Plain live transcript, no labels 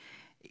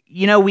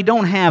You know, we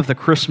don't have the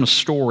Christmas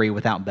story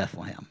without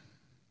Bethlehem.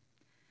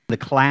 The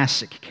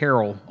classic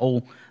carol,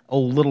 old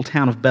little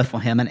town of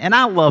Bethlehem. And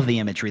I love the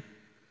imagery.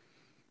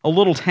 A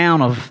little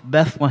town of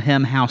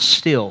Bethlehem, how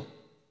still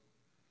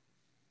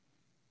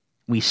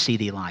we see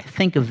thee lie.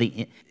 Think of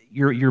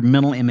your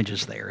mental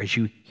images there as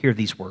you hear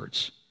these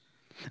words.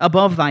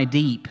 Above thy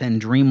deep and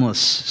dreamless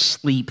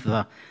sleep,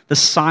 the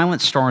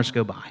silent stars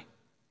go by.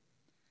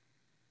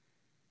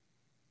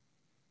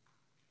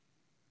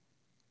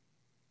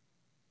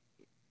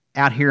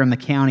 Out here in the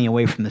county,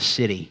 away from the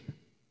city,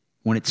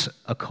 when it's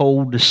a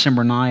cold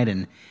December night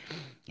and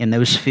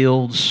those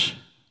fields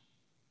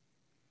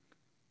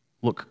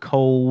look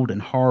cold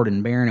and hard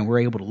and barren, and we're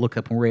able to look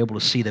up and we're able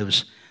to see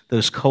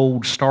those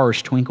cold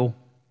stars twinkle.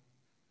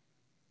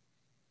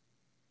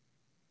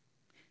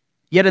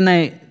 Yet in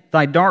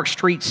thy dark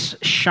streets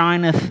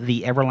shineth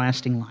the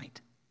everlasting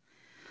light.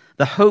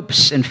 The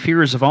hopes and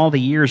fears of all the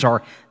years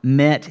are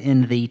met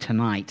in thee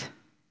tonight.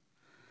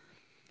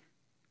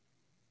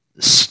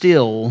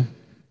 Still,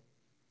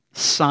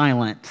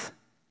 silent,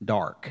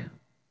 dark.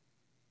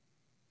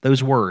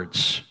 Those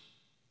words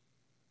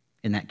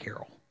in that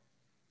carol.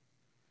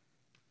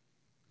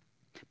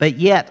 But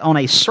yet, on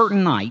a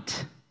certain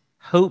night,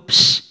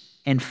 hopes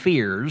and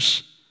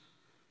fears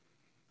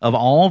of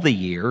all the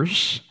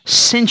years,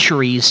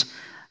 centuries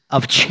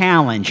of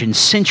challenge and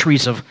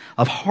centuries of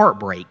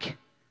heartbreak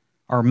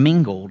are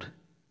mingled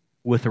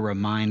with a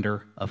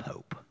reminder of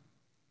hope.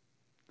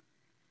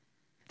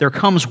 There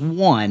comes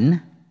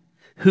one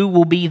who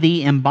will be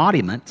the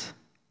embodiment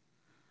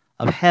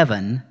of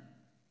heaven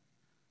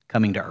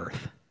coming to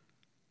earth.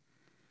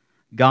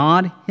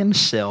 God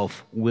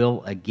himself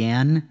will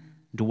again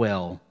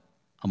dwell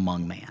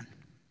among man.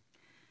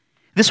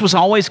 This was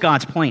always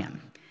God's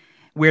plan,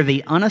 where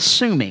the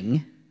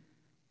unassuming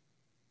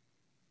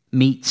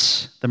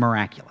meets the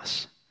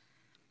miraculous.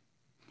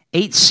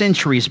 8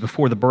 centuries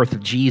before the birth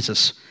of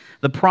Jesus,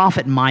 the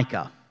prophet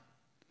Micah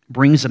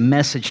brings a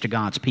message to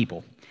God's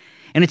people.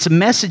 And it's a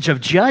message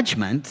of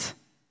judgment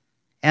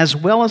as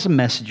well as a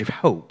message of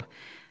hope.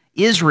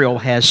 Israel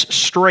has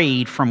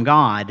strayed from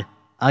God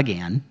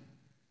again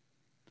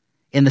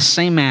in the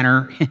same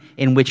manner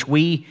in which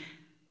we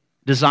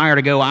desire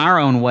to go our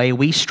own way,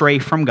 we stray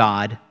from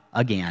God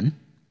again.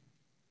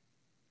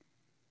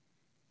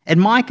 And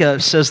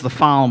Micah says the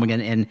following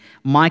in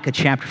Micah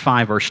chapter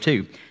 5, verse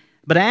 2.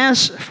 But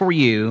as for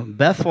you,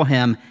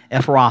 Bethlehem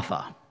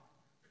Ephrathah,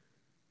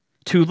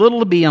 too little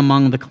to be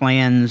among the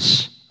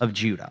clans of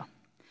Judah.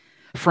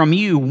 From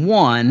you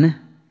one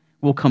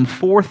will come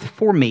forth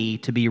for me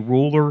to be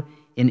ruler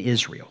in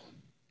Israel.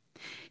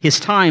 His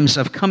times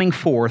of coming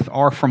forth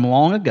are from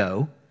long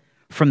ago,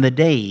 from the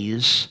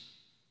days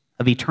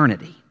of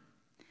eternity.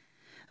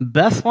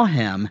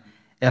 Bethlehem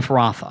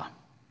Ephrathah.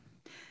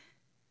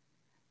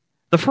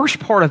 The first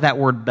part of that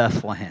word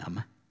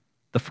Bethlehem,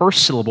 the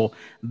first syllable,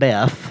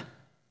 Beth,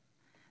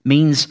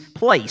 means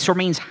place or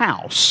means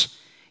house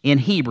in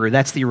Hebrew.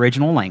 That's the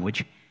original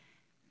language.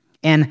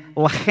 And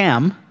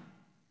Lechem,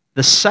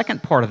 the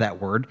second part of that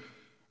word,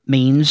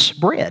 means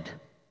bread.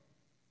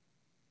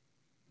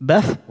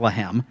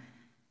 Bethlehem,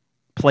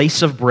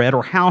 place of bread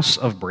or house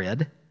of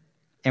bread.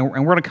 And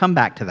we're going to come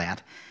back to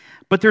that.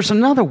 But there's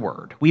another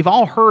word. We've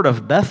all heard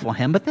of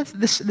Bethlehem, but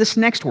this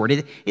next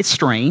word, it's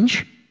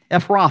strange.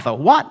 Ephrathah.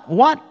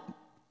 What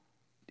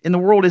in the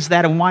world is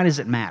that, and why does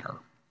it matter?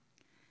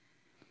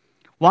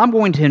 Well, I'm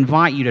going to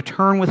invite you to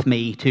turn with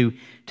me to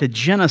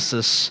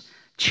Genesis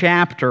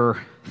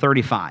chapter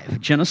 35.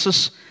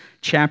 Genesis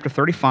chapter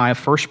 35,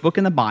 first book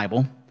in the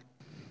Bible.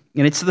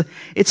 And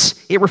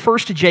it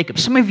refers to Jacob.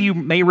 Some of you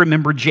may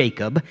remember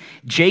Jacob.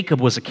 Jacob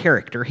was a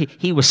character.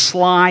 He was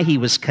sly, he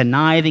was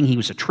conniving, he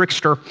was a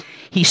trickster.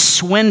 He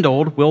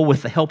swindled,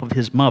 with the help of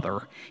his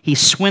mother, he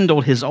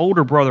swindled his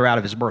older brother out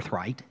of his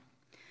birthright.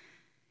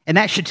 And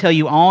that should tell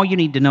you all you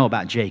need to know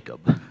about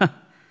Jacob.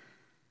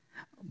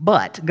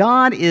 But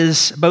God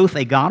is both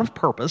a God of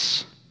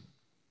purpose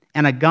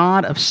and a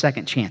God of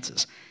second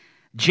chances.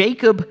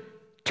 Jacob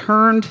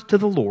turned to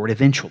the Lord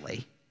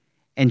eventually,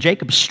 and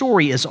Jacob's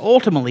story is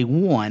ultimately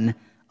one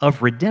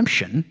of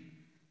redemption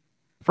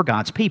for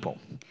God's people.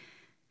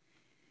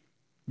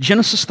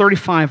 Genesis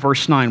 35,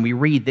 verse 9, we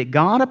read that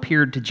God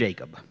appeared to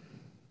Jacob,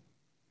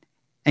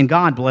 and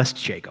God blessed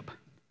Jacob.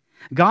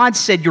 God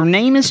said, "Your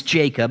name is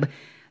Jacob.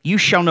 You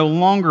shall no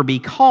longer be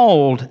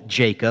called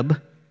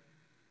Jacob,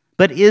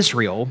 but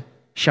Israel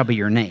shall be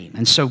your name."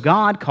 And so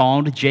God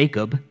called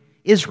Jacob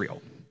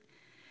Israel.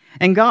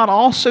 And God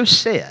also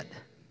said,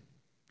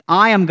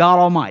 "I am God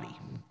Almighty.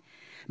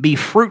 Be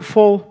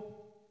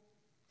fruitful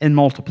and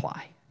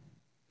multiply."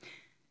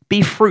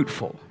 Be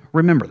fruitful.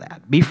 Remember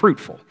that. Be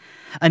fruitful.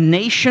 A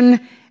nation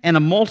and a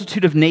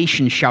multitude of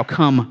nations shall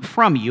come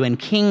from you, and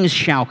kings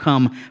shall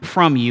come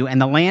from you, and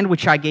the land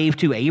which I gave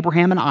to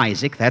Abraham and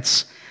Isaac,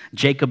 that's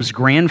Jacob's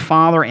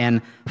grandfather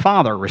and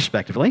father,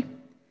 respectively.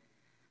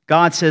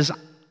 God says,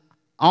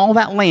 all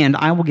that land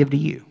I will give to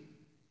you,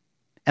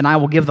 and I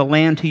will give the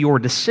land to your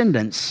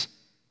descendants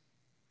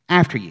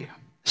after you.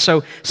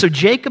 So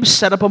Jacob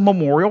set up a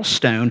memorial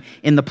stone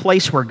in the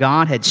place where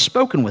God had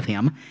spoken with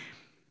him,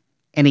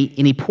 and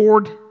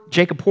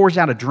Jacob pours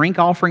out a drink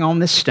offering on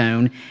this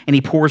stone, and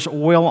he pours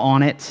oil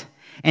on it,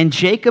 and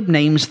Jacob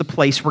names the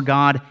place where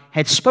God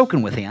had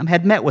spoken with him,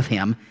 had met with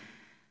him,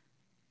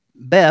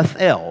 Beth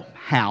El,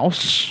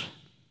 house,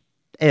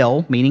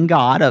 El meaning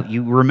God.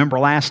 You remember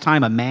last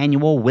time,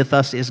 Emmanuel, with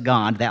us is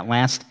God. That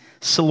last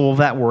syllable of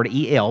that word,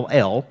 E-L,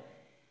 El,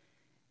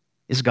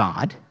 is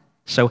God.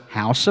 So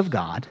house of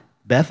God,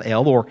 Beth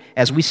El, or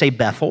as we say,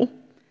 Bethel.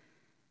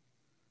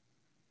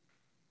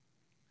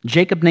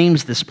 Jacob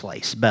names this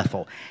place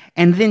Bethel.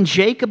 And then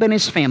Jacob and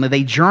his family,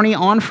 they journey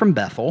on from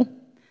Bethel,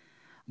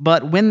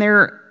 but when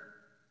there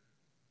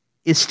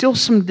is still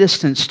some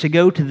distance to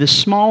go to this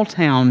small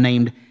town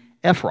named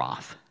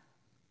Ephrath,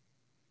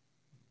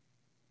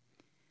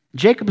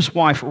 Jacob's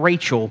wife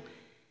Rachel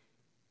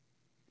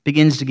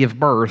begins to give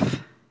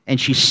birth, and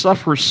she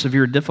suffers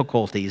severe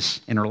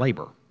difficulties in her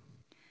labor.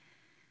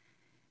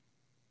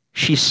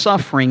 She's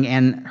suffering,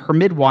 and her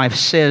midwife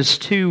says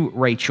to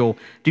Rachel,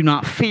 "Do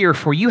not fear,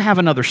 for you have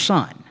another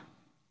son."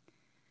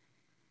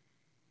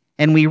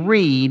 And we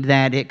read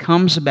that it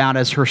comes about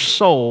as her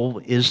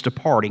soul is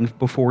departing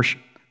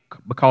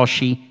because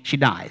she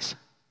dies.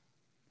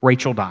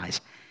 Rachel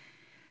dies.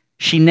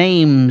 She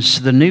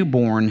names the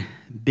newborn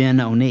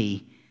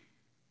Ben-Oni,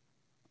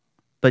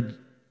 but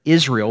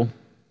Israel,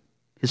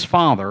 his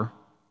father,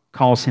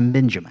 calls him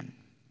Benjamin.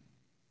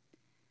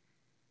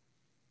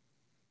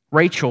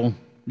 Rachel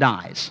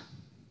dies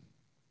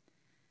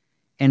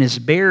and is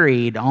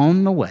buried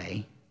on the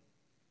way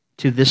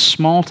to this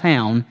small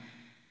town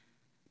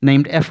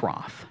named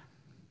Ephrath.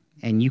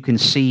 And you can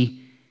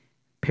see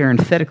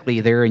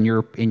parenthetically there in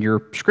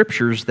your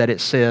scriptures that it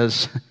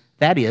says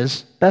that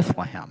is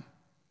Bethlehem.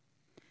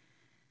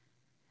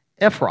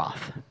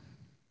 Ephrath.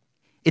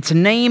 It's a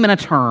name and a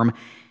term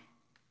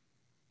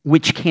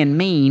which can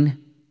mean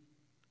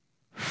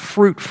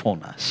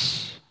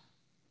fruitfulness.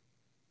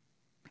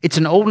 It's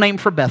an old name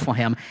for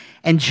Bethlehem.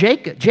 And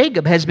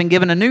Jacob has been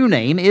given a new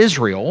name,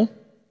 Israel.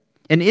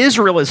 And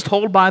Israel is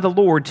told by the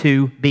Lord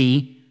to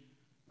be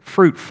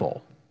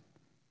fruitful.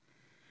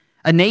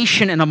 A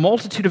nation and a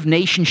multitude of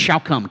nations shall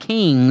come.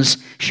 Kings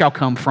shall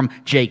come from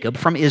Jacob,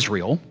 from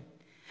Israel.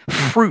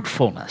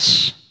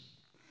 Fruitfulness.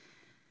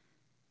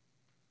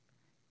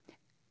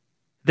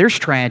 There's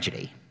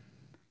tragedy.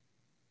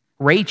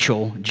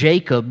 Rachel,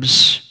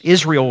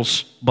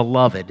 Israel's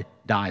beloved,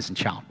 dies in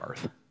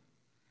childbirth.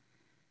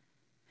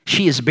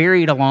 She is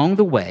buried along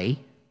the way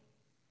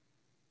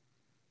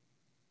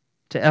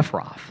to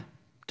Ephrath,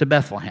 to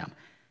Bethlehem.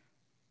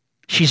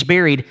 She's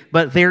buried,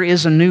 but there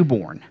is a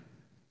newborn.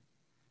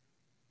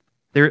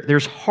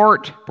 There's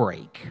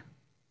heartbreak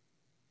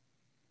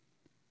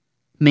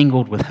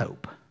mingled with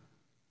hope.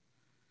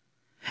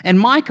 And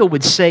Micah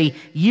would say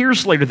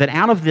years later that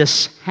out of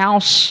this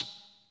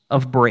house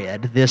of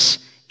bread, this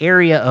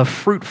area of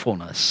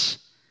fruitfulness,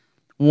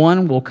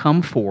 one will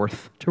come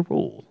forth to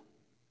rule.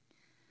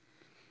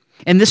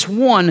 And this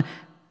one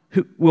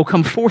who will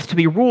come forth to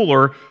be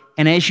ruler,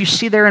 and as you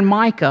see there in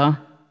Micah,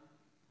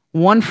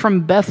 one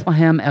from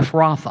Bethlehem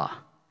Ephrathah,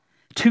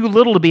 too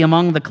little to be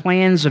among the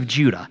clans of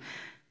Judah.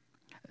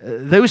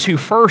 Those who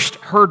first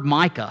heard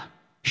Micah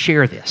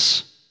share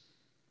this.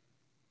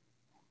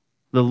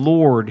 The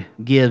Lord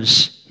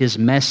gives his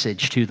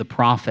message to the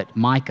prophet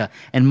Micah,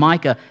 and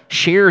Micah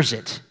shares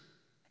it.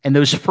 And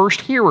those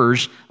first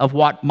hearers of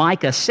what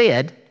Micah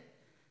said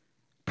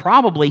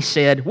probably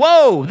said,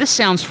 "Whoa, this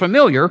sounds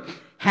familiar.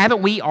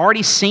 Haven't we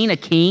already seen a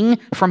king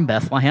from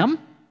Bethlehem?"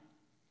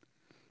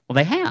 Well,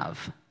 they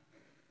have.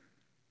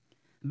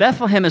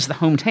 Bethlehem is the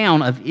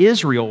hometown of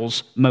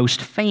Israel's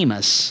most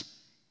famous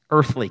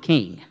earthly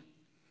king.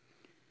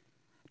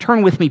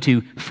 Turn with me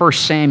to 1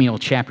 Samuel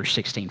chapter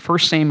 16. 1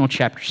 Samuel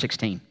chapter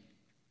 16.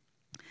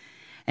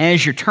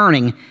 As you're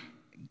turning,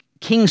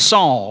 King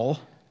Saul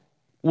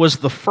was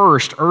the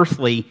first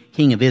earthly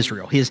king of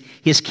Israel.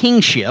 His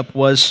kingship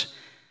was,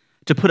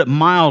 to put it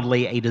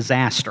mildly, a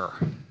disaster.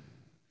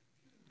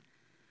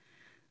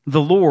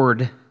 The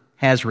Lord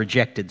has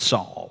rejected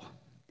Saul.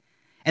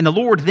 And the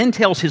Lord then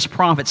tells his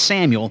prophet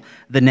Samuel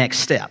the next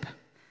step.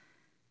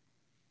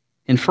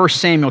 In 1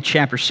 Samuel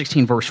chapter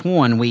 16, verse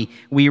 1,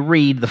 we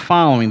read the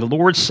following. The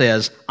Lord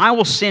says, "I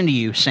will send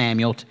you,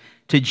 Samuel,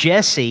 to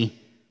Jesse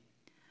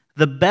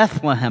the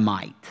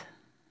Bethlehemite."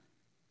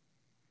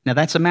 Now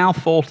that's a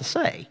mouthful to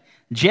say.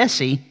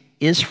 Jesse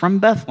is from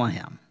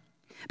Bethlehem,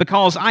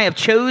 because I have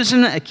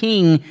chosen a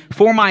king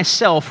for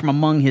myself from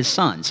among his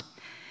sons,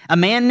 a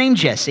man named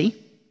Jesse,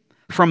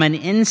 from an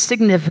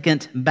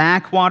insignificant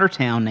backwater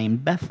town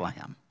named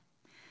Bethlehem.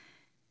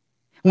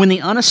 When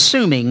the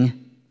unassuming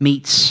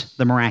meets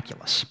the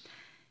miraculous,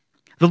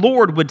 the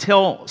Lord would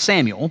tell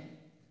Samuel,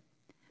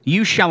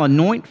 "You shall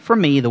anoint for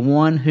me the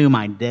one whom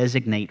I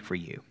designate for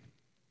you."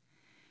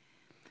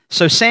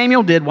 So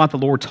Samuel did what the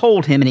Lord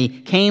told him, and he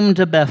came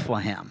to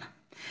Bethlehem.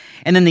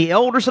 And then the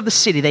elders of the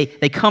city,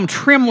 they come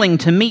trembling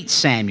to meet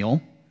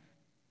Samuel.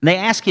 They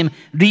ask him,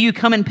 "Do you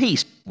come in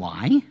peace?"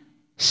 Why?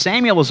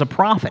 Samuel is a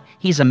prophet.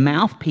 He's a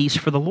mouthpiece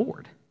for the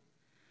Lord.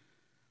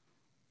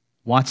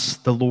 What's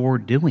the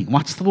Lord doing?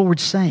 What's the Lord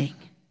saying?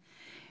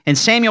 And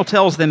Samuel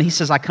tells them, he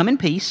says, I come in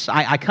peace.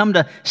 I come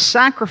to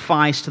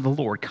sacrifice to the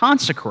Lord.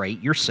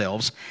 Consecrate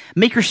yourselves.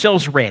 Make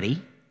yourselves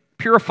ready.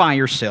 Purify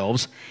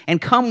yourselves.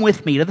 And come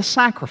with me to the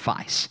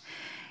sacrifice.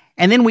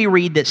 And then we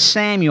read that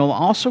Samuel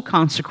also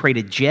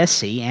consecrated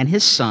Jesse and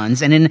his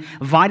sons and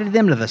invited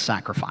them to the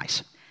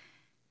sacrifice.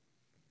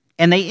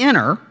 And they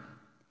enter,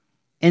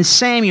 and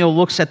Samuel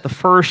looks at the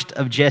first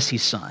of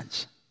Jesse's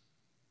sons.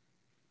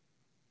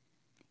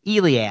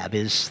 Eliab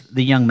is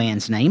the young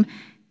man's name.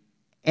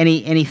 And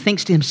he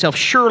thinks to himself,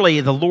 surely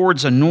the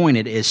Lord's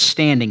anointed is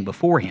standing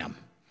before him.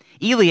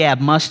 Eliab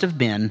must have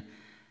been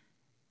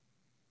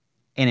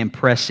an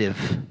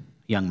impressive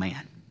young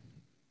man.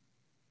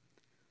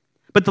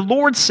 But the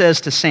Lord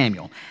says to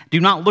Samuel, do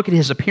not look at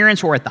his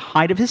appearance or at the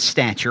height of his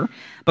stature,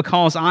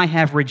 because I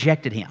have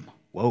rejected him.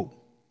 Whoa.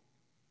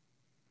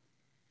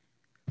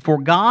 For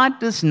God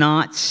does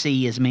not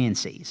see as man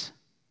sees.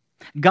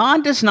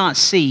 God does not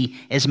see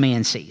as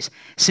man sees.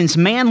 Since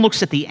man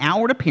looks at the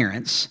outward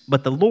appearance,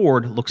 but the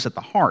Lord looks at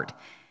the heart.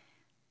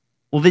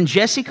 Well, then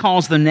Jesse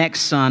calls the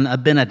next son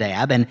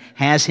Abinadab and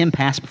has him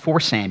pass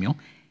before Samuel.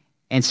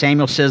 And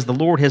Samuel says, the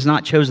Lord has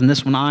not chosen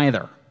this one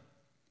either.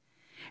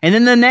 And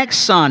then the next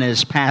son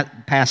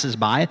passes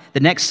by, the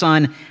next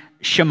son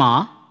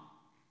Shammah.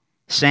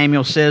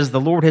 Samuel says, the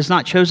Lord has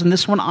not chosen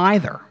this one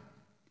either.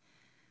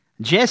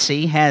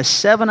 Jesse has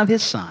 7 of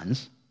his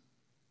sons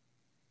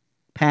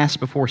pass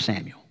before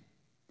Samuel.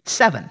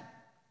 7.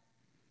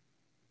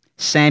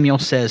 Samuel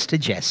says to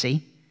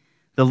Jesse,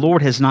 the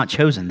Lord has not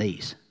chosen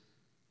these.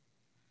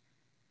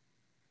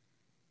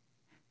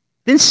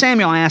 Then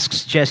Samuel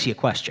asks Jesse a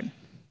question.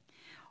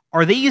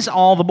 Are these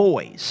all the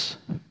boys?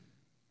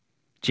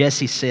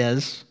 Jesse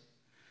says,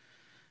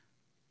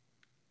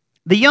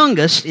 the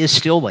youngest is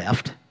still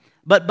left,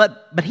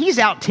 but he's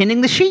out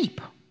tending the sheep.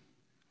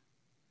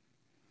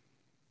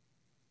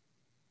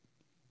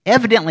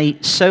 Evidently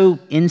so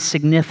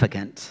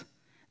insignificant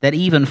that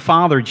even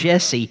Father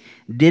Jesse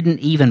didn't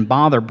even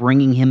bother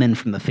bringing him in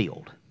from the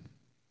field.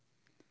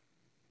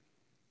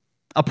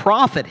 A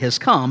prophet has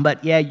come,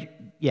 but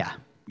yeah,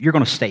 you're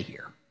going to stay here.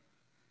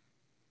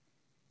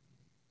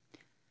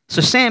 So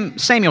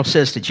Samuel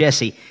says to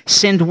Jesse,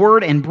 send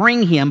word and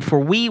bring him, for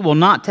we will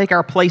not take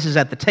our places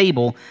at the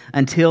table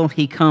until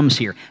he comes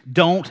here.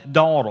 Don't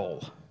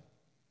dawdle.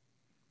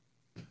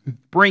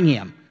 Bring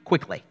him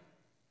quickly.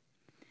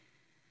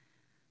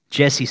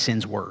 Jesse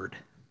sends word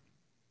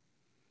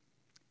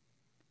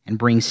and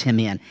brings him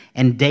in.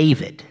 And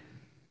David,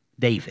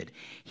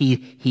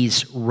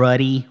 he's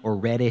ruddy or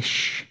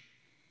reddish,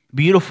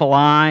 beautiful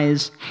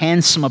eyes,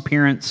 handsome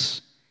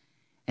appearance.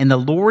 And the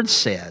Lord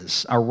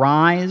says,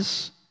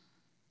 arise,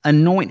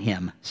 anoint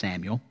him,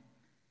 Samuel,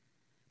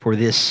 for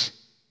this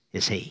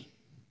is he.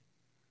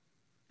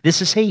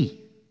 This is he.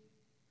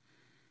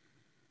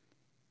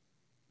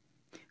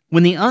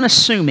 When the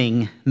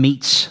unassuming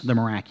meets the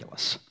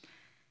miraculous,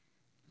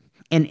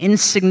 an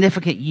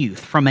insignificant youth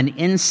from an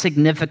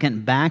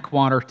insignificant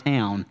backwater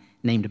town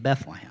named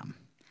Bethlehem.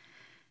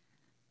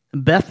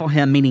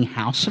 Bethlehem meaning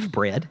house of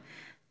bread,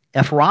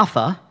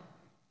 Ephrathah,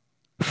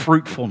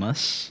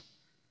 fruitfulness.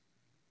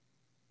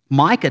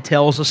 Micah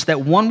tells us that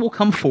one will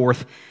come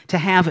forth to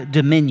have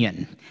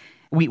dominion.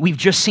 We've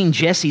just seen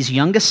Jesse's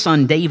youngest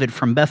son, David,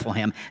 from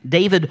Bethlehem.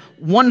 David,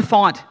 one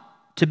thought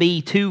to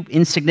be too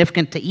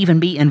insignificant to even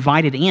be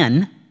invited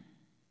in.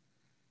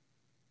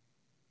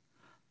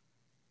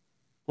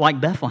 Like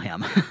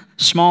Bethlehem,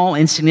 small,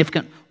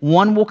 insignificant,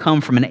 one will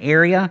come from an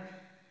area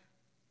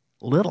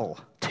too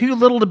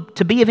little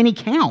to be of any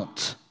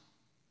count.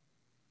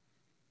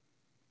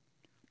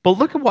 But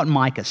look at what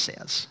Micah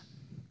says.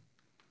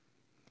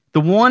 The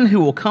one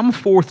who will come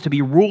forth to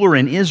be ruler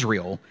in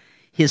Israel,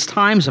 his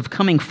times of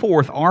coming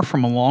forth are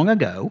from long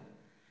ago,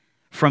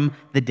 from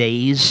the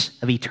days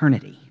of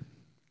eternity.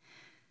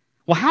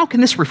 Well, how can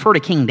this refer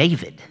to King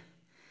David?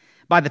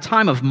 By the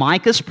time of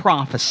Micah's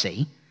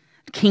prophecy,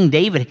 King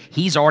David,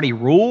 he's already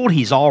ruled,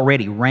 he's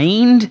already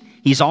reigned,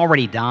 he's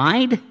already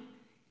died,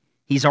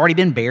 he's already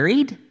been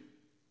buried.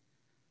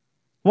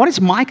 What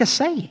is Micah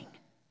saying?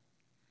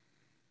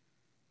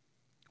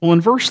 Well,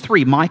 in verse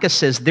 3, Micah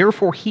says,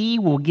 therefore he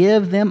will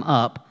give them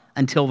up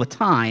until the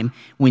time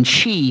when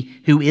she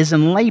who is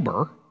in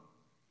labor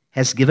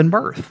has given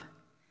birth.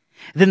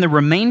 Then the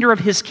remainder of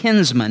his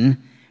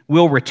kinsmen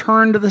will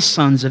return to the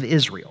sons of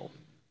Israel.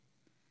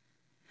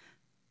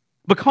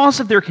 Because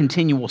of their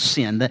continual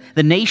sin,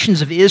 the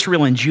nations of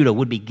Israel and Judah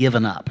would be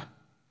given up,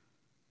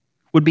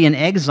 would be in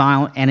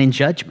exile and in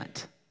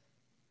judgment,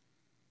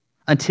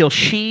 until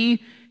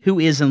she who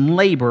is in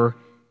labor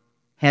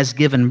has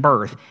given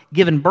birth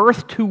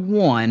to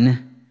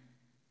one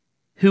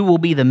who will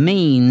be the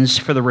means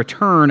for the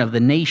return of the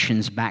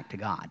nations back to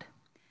God.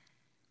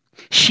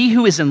 She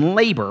who is in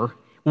labor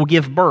will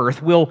give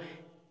birth, will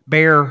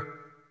bear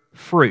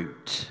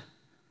fruit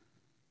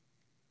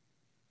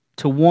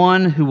to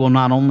one who will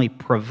not only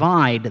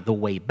provide the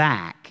way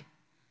back,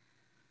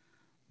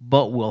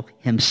 but will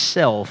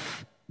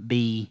himself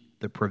be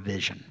the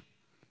provision.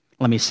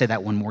 Let me say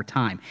that one more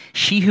time.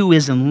 She who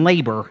is in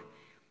labor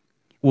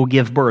will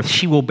give birth.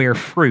 She will bear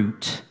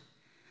fruit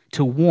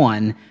to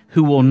one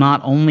who will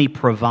not only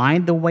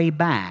provide the way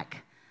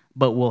back,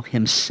 but will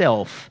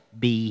himself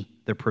be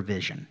the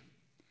provision.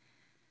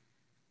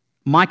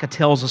 Micah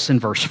tells us in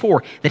verse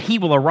 4 that he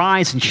will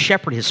arise and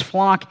shepherd his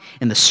flock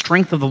in the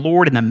strength of the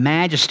Lord and the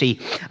majesty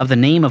of the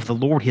name of the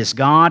Lord his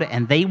God,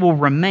 and they will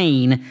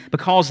remain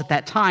because at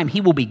that time he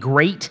will be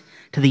great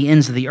to the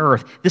ends of the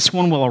earth. This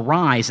one will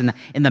arise in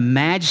the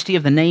majesty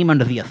of the name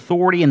under the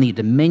authority and the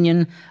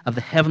dominion of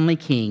the heavenly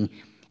King,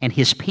 and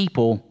his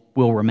people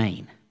will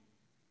remain.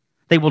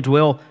 They will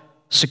dwell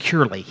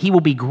securely. He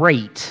will be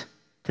great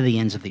to the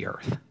ends of the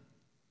earth.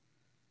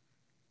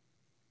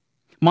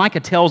 Micah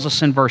tells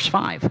us in verse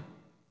 5,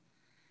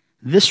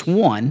 this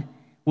one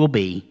will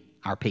be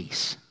our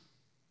peace.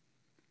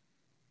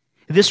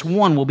 This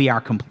one will be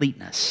our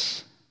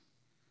completeness.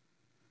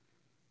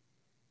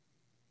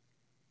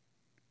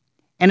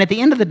 And at the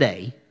end of the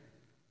day,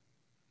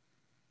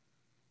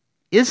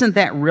 isn't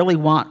that really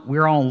what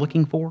we're all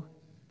looking for?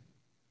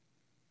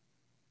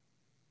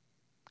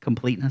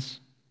 Completeness.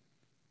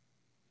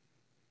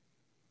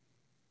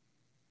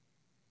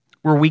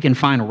 Where we can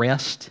find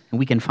rest and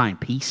we can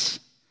find peace.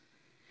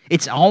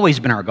 It's always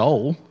been our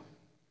goal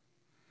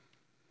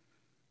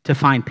to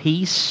find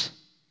peace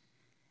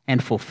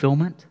and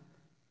fulfillment.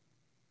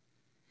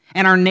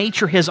 And our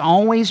nature has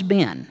always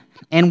been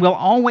and will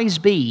always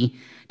be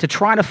to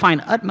try to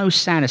find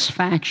utmost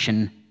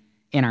satisfaction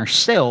in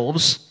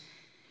ourselves,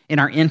 in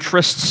our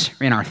interests,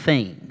 in our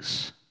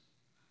things.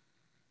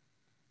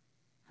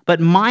 But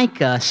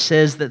Micah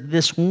says that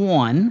this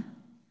one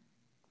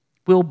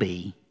will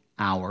be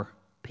our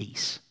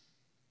peace,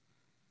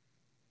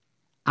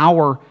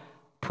 our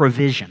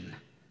provision,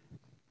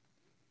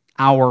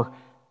 our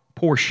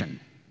portion.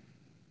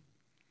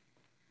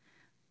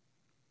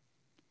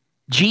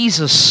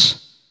 Jesus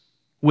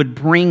would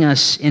bring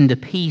us into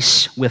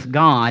peace with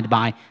God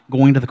by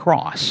going to the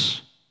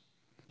cross.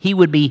 He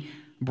would be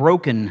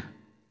broken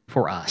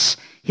for us.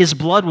 His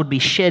blood would be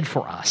shed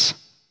for us.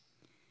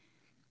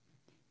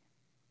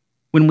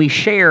 When we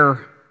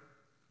share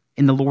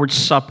in the Lord's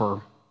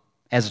Supper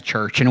as a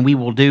church, and we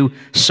will do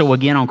so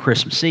again on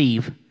Christmas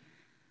Eve,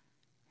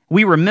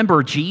 we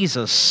remember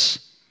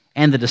Jesus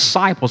and the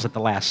disciples at the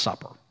Last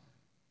Supper.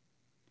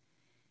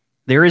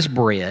 There is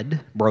bread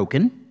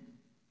broken.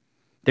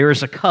 There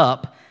is a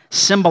cup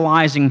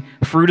symbolizing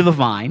fruit of the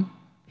vine,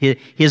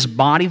 his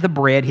body the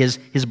bread, his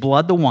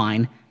blood the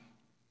wine,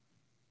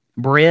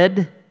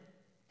 bread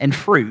and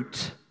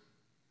fruit.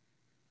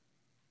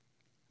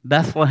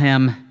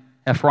 Bethlehem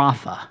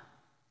Ephrathah.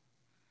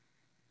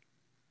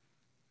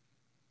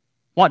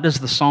 What does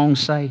the song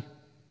say?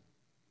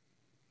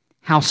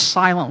 How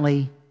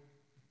silently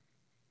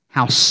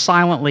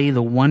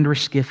the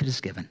wondrous gift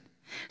is given.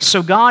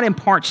 So God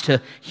imparts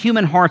to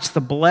human hearts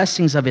the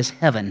blessings of his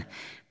heaven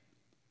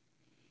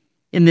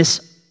in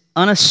this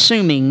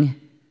unassuming,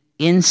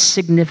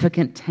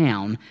 insignificant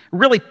town,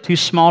 really too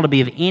small to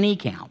be of any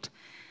count.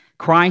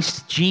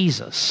 Christ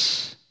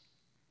Jesus,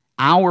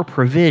 our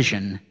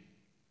provision,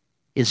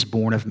 is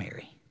born of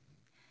Mary.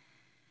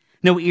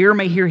 No ear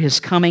may hear his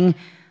coming,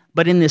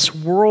 but in this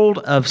world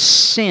of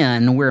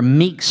sin where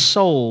meek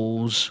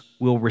souls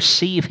will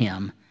receive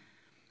him,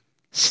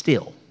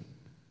 still,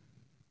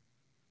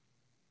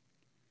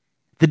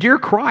 the dear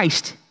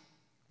Christ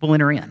will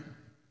enter in.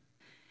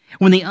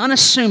 When the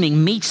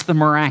unassuming meets the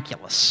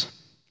miraculous,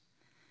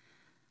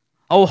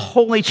 O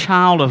holy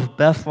child of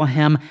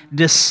Bethlehem,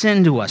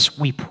 descend to us,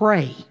 we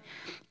pray.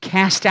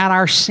 Cast out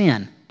our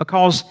sin,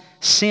 because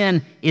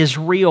sin is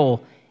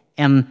real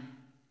and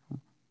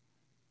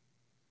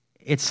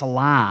it's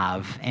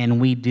alive,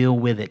 and we deal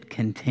with it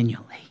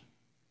continually.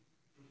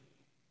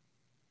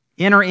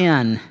 Enter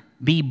in,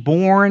 be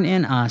born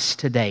in us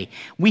today.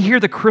 We hear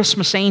the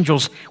Christmas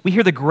angels, we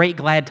hear the great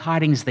glad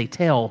tidings they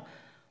tell.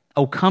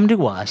 Oh, come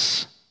to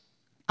us,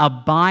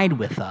 abide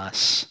with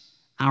us,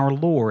 our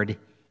Lord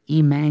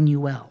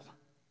Emmanuel.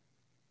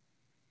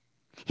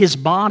 His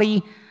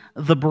body,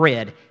 the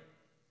bread,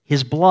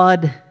 his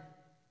blood,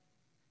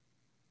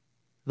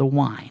 the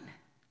wine.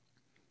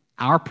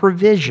 Our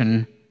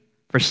provision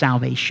for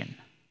salvation.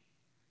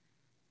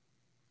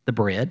 The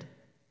bread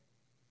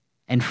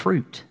and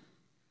fruit.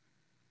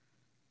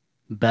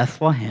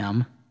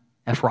 Bethlehem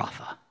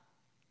Ephrathah.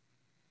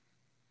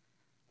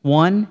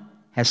 One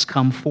has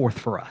come forth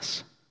for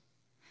us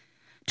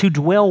to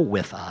dwell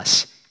with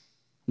us.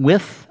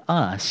 With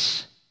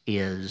us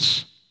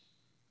is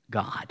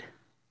God,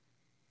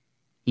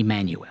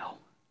 Emmanuel.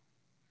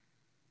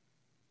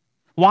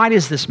 Why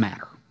does this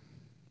matter?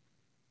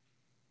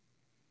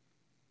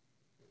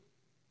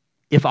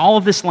 If all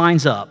of this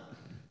lines up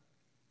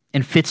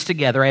and fits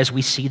together as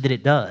we see that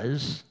it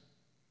does,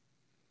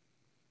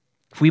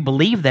 if we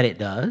believe that it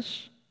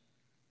does,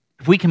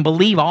 if we can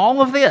believe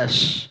all of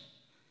this,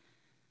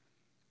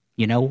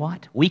 you know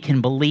what? We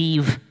can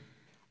believe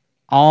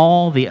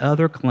all the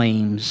other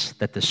claims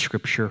that the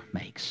Scripture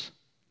makes.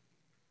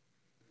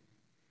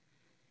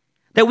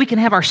 That we can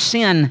have our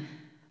sin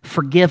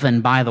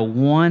forgiven by the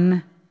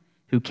one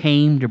who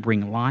came to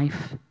bring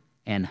life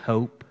and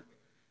hope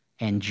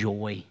and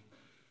joy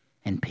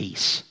and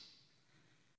peace.